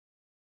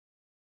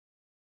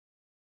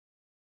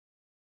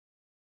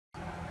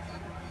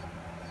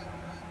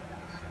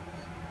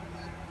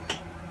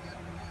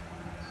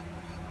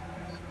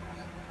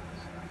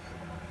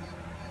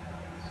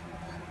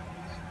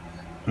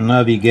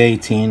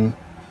navigating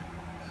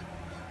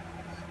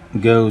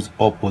goes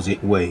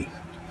opposite way.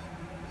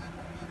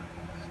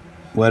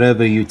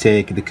 Wherever you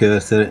take the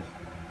cursor,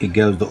 it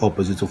goes the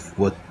opposite of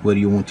where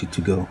you want it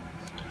to go.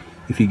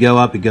 If you go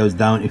up, it goes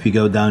down. If you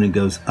go down, it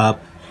goes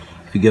up.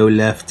 If you go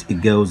left,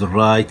 it goes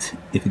right.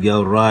 If you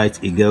go right,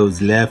 it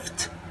goes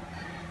left.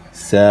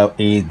 So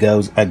it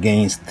goes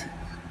against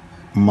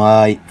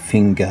my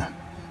finger.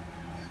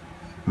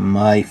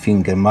 My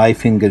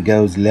finger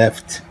goes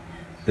left,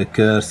 the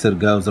cursor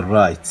goes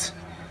right.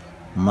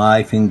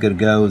 My finger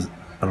goes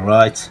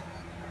right,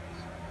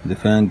 the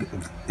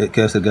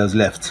cursor goes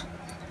left,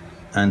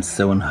 and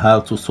so on.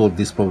 How to solve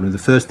this problem? The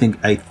first thing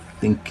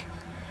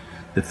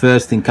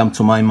come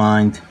to my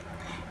mind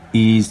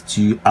is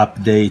to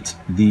update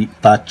the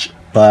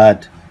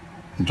touchpad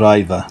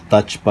driver.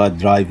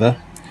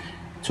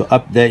 To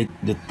update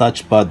the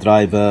touchpad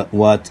driver,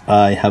 what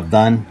I have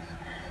done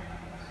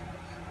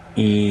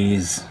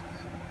is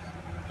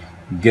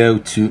go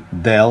to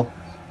Dell.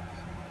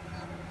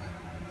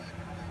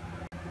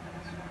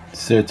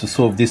 So to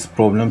solve this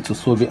problem,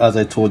 as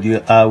I told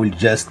you, I will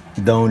just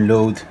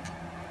download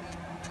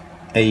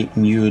a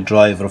new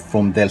driver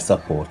from Dell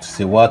support.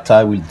 So what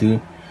I will do,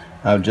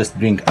 I'll just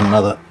bring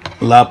another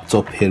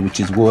laptop here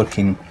which is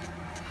working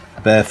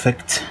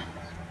perfect.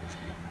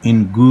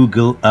 In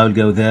Google, I'll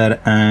go there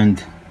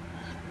and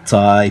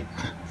type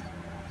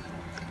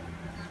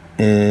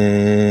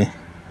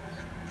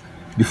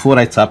before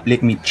I type,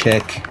 let me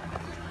check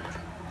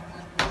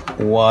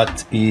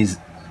what is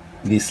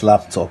this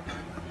laptop.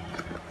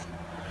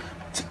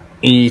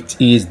 It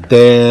is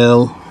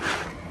Dell,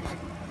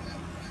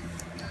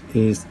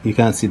 you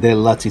can see Dell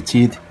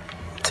Latitude.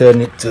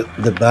 Turn it to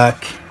the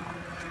back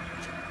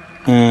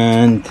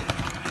and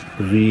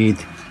read.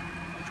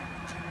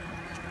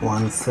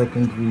 1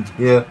 second, read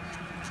here.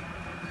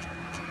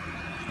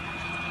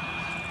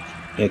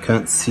 I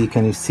can't see,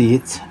 can you see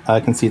it?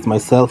 I can see it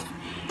myself.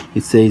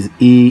 It says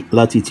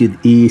Latitude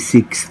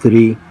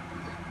E63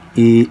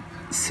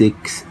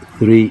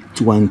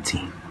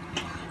 E6320.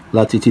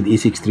 Latitude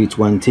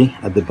E6320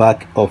 at the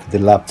back of the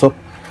laptop.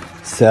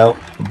 So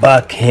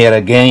back here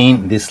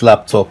again, this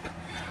laptop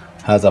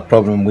has a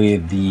problem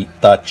with the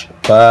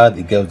touchpad.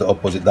 It goes the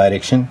opposite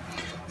direction.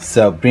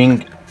 So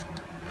bring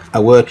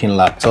a working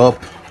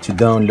laptop to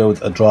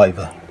download a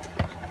driver.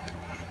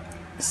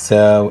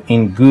 So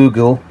in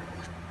Google,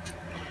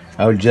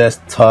 I will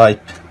just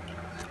type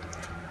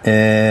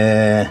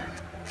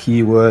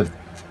keyword,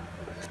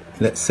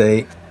 let's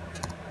say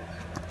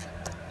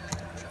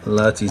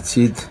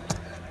Latitude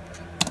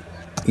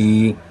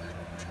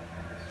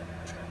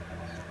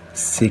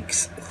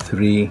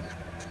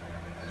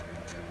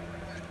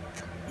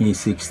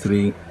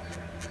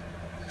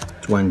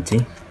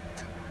E6320,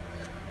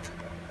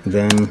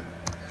 then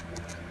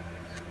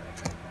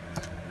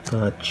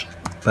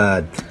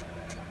touchpad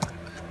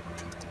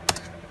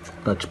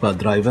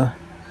driver.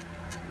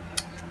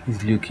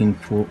 He's looking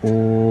for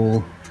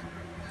all,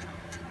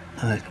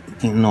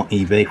 not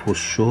eBay for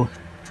sure.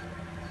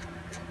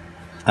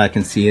 I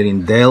can see here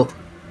in Dell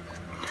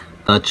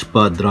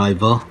touchpad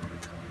driver.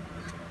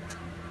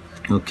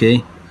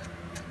 Okay,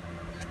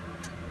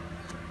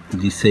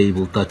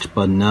 disable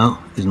touchpad now.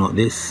 Is not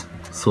this,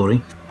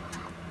 sorry,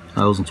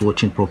 I wasn't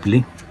watching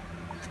properly.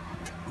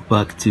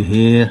 Back to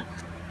here.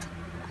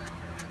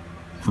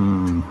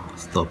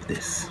 Stop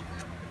this,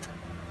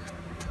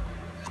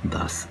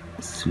 that's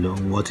slow.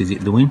 What is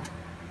it doing?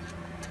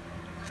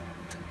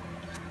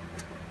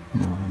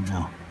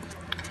 No,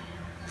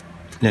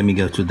 let me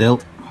go to Dell.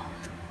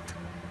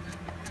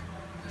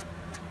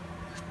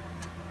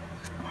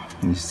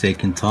 It's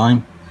taking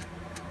time.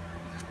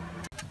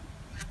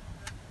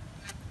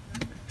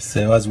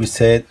 So as we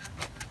said,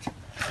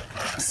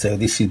 so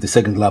this is the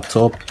second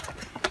laptop.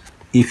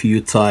 If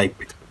you type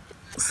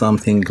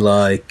something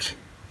like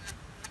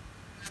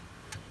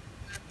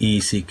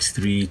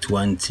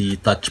E6320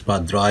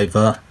 touchpad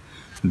driver,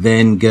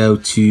 then go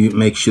to,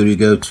 make sure you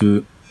go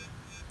to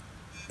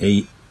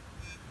a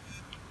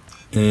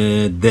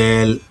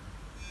Dell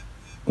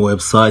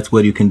website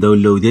where you can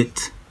download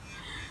it.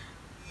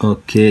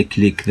 Okay,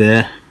 click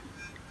there.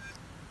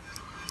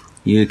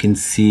 You can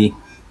see,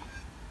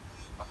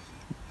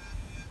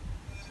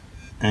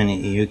 and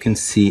you can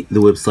see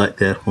the website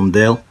there from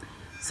Dell.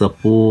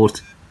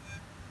 Support,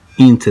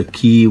 enter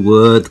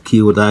keyword.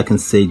 I can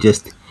say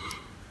just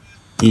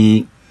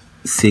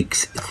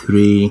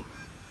E63.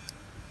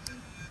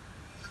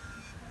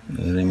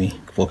 Let me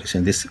focus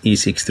on this.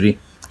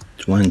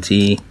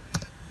 E6320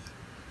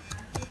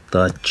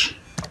 touchpad.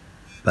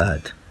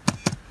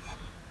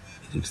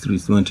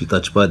 E6320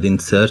 touchpad, in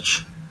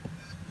search.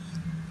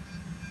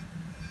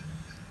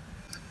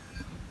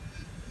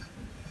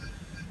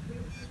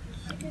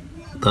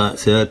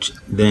 Search,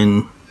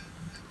 then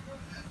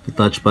the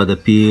touchpad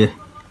appear.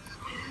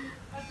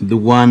 The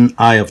one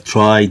I have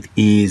tried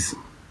is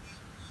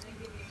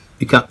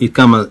it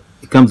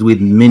comes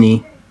with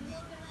many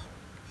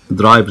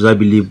drivers. I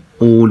believe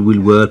all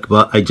will work,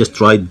 but I just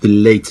tried the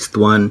latest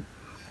one,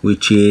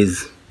 which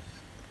is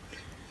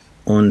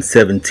on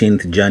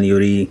 17th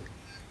January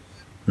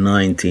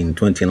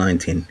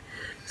 2019.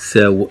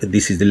 So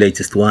this is the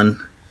latest one.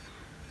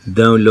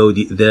 Download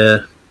it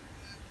there.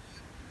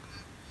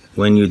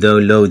 When you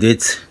download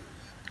it,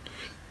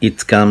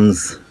 it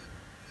comes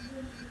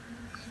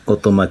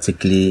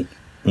automatically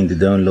in the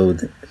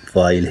download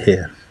file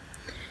here.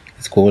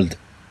 It's called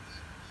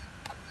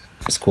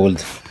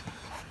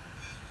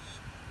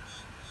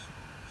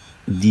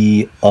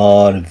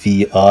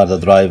DRVR, the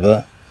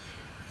driver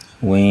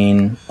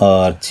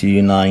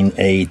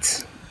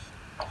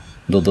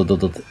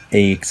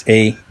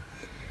WinR298.exe.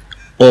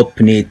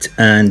 Open it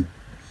and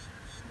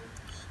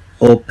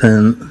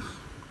open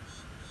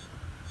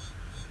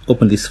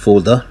this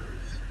folder,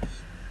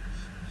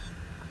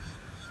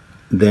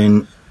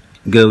 then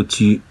go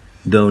to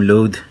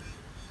download,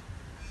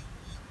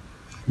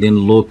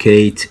 then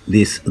locate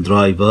this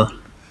driver.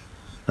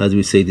 As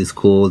we say, it's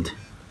called,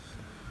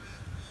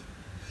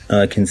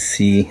 I can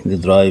see the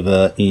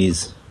driver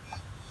is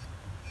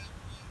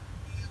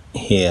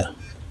here.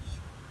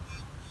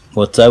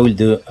 What I will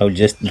do, I will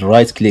just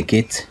right click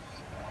it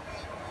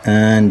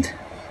and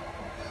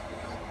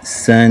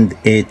send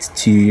it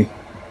to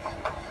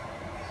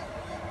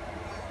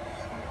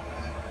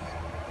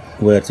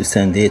where to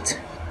send it.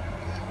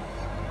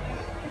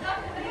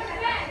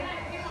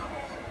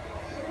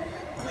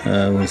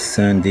 I will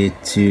send it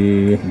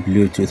to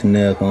Bluetooth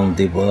now, home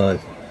device,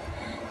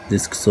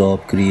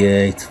 desktop,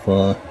 create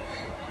for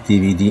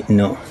DVD.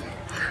 No,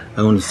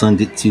 I want to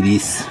send it to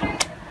this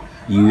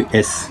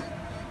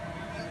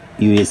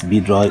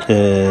USB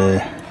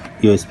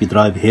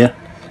drive here.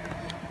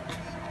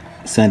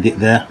 Send it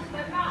there.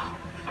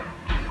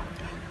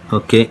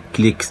 Okay,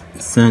 click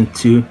send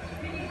to,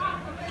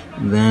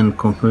 then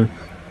confirm,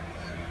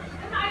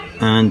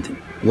 and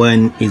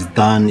when it's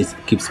done, it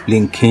keeps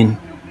blinking.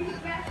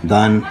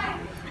 Done.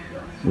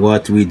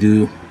 What we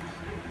do,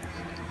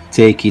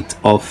 take it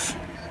off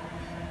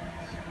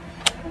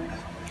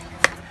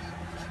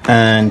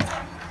and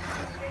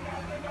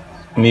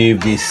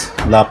move this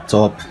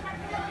laptop,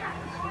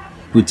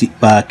 put it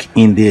back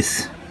in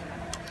this,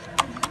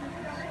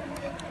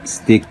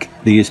 stick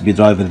the USB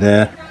driver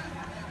there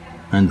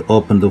and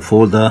open the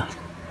folder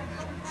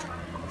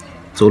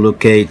to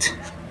locate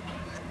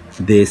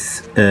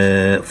this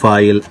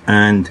file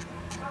and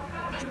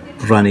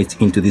run it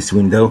into this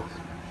window.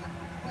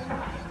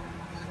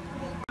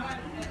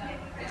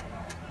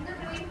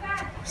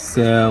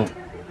 So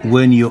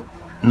when you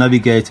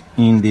navigate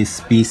in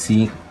this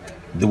PC,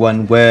 the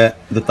one where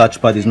the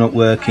touchpad is not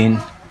working,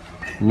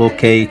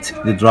 locate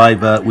the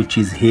driver which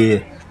is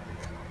here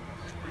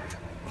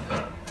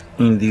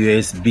in the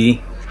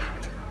USB.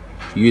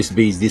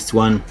 USB is this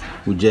one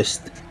we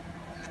just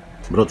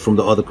brought from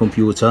the other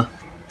computer.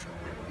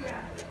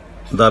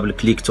 Double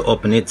click to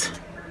open it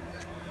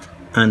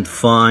and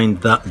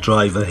find that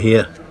driver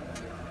here.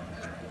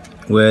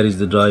 Where is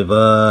the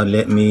driver?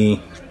 Let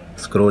me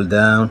scroll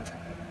down.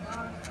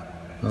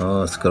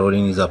 Oh,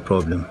 scrolling is a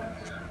problem.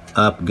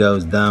 Up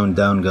goes down,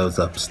 down goes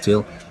up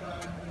still,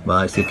 but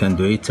I still can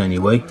do it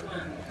anyway.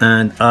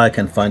 And I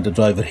can find the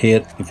driver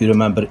here. If you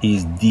remember,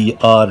 is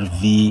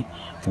DRV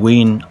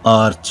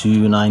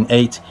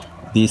WinR298.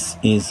 This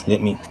is,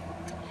 let me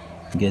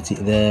get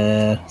it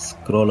there.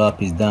 Scroll up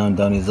is down,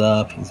 down is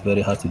up. It's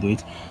very hard to do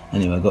it.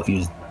 Anyway, I got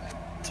used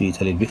to it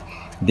a little bit.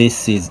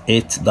 This is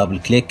it. Double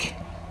click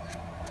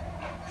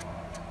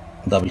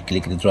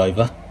the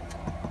driver.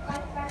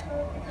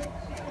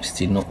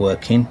 Still not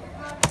working.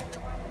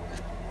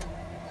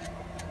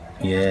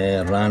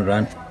 Yeah,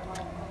 run.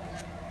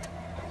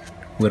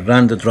 We'll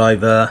run the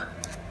driver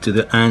to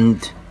the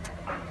end.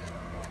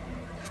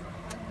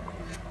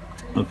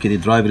 Okay, the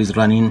driver is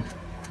running.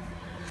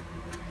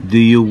 Do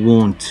you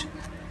want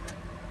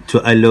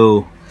to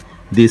allow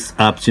this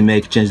app to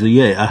make changes?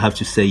 Yeah, I have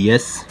to say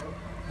yes.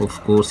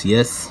 Of course,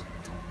 yes.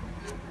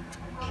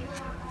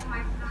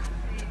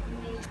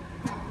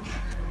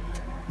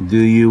 Do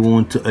you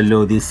want to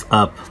allow this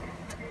app?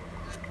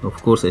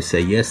 Of course I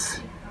say yes.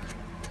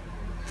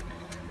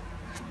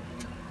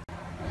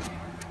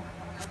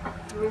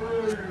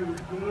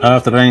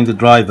 After running the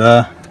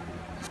driver,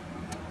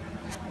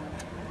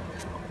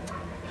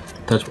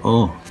 touch,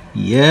 oh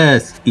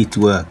yes, it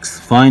works.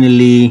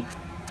 Finally,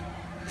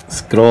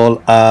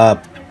 scroll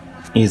up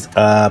is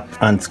up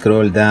and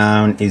scroll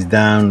down is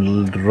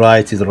down,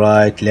 right is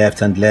right,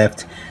 left and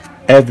left.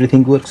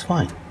 Everything works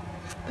fine.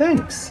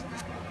 Thanks.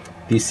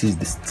 This is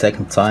the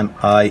second time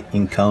I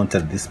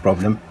encountered this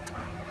problem.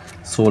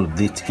 Solved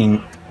it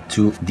in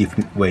 2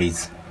 different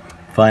ways.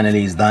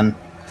 Finally it's done.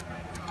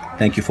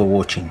 Thank you for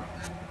watching.